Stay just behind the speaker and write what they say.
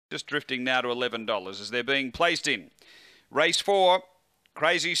Just drifting now to $11 as they're being placed in. Race 4,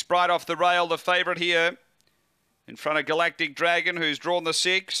 Crazy Sprite off the rail, the favourite here. In front of Galactic Dragon, who's drawn the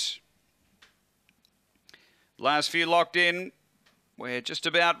 6. Last few locked in. We're just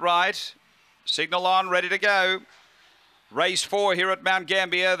about right. Signal on, ready to go. Race 4 here at Mount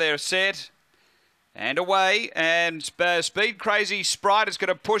Gambier. They're set. And away, and Speed Crazy Sprite is going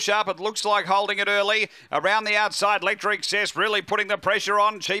to push up. It looks like holding it early. Around the outside, Electric Cess really putting the pressure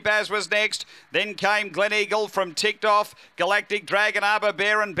on. Cheap As was next. Then came Glen Eagle from Ticked Off. Galactic Dragon, Arbor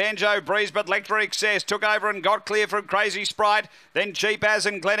Bear and Banjo Breeze, but Electric Cess took over and got clear from Crazy Sprite. Then Cheap As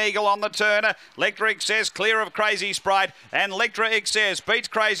and Glen Eagle on the turn. Electric Cess clear of Crazy Sprite, and Electric Cess beats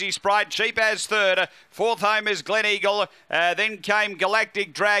Crazy Sprite. Cheap As third. Fourth home is Glen Eagle. Then came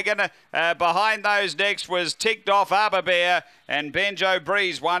Galactic Dragon. Behind those next was Ticked Off, Arbor Bear and Banjo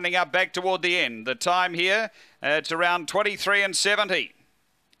Breeze winding up back toward the end. The time here, it's around 23 and 70.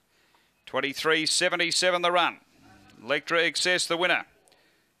 23.77 the run. Electra Excess the winner.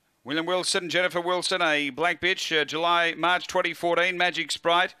 William Wilson, Jennifer Wilson, a black bitch, March 2014, Magic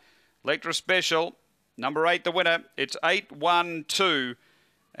Sprite. Electra Special, number 8 the winner. It's 8-1-2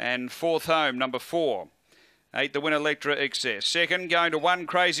 and fourth home, number 4. 8 the winner, Electra Excess. Second, going to 1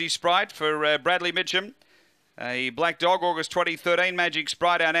 Crazy Sprite for Bradley Mitchum. A black dog, August 2013, Magic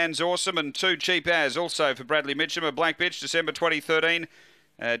Sprite, Our Nan's Awesome. And 2 Cheap As, also for Bradley Mitchum. A black bitch, December 2013,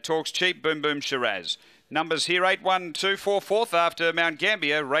 Talks Cheap, Boom Boom Shiraz. Numbers here, 8-1-2-4, fourth after Mount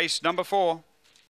Gambier, race number 4.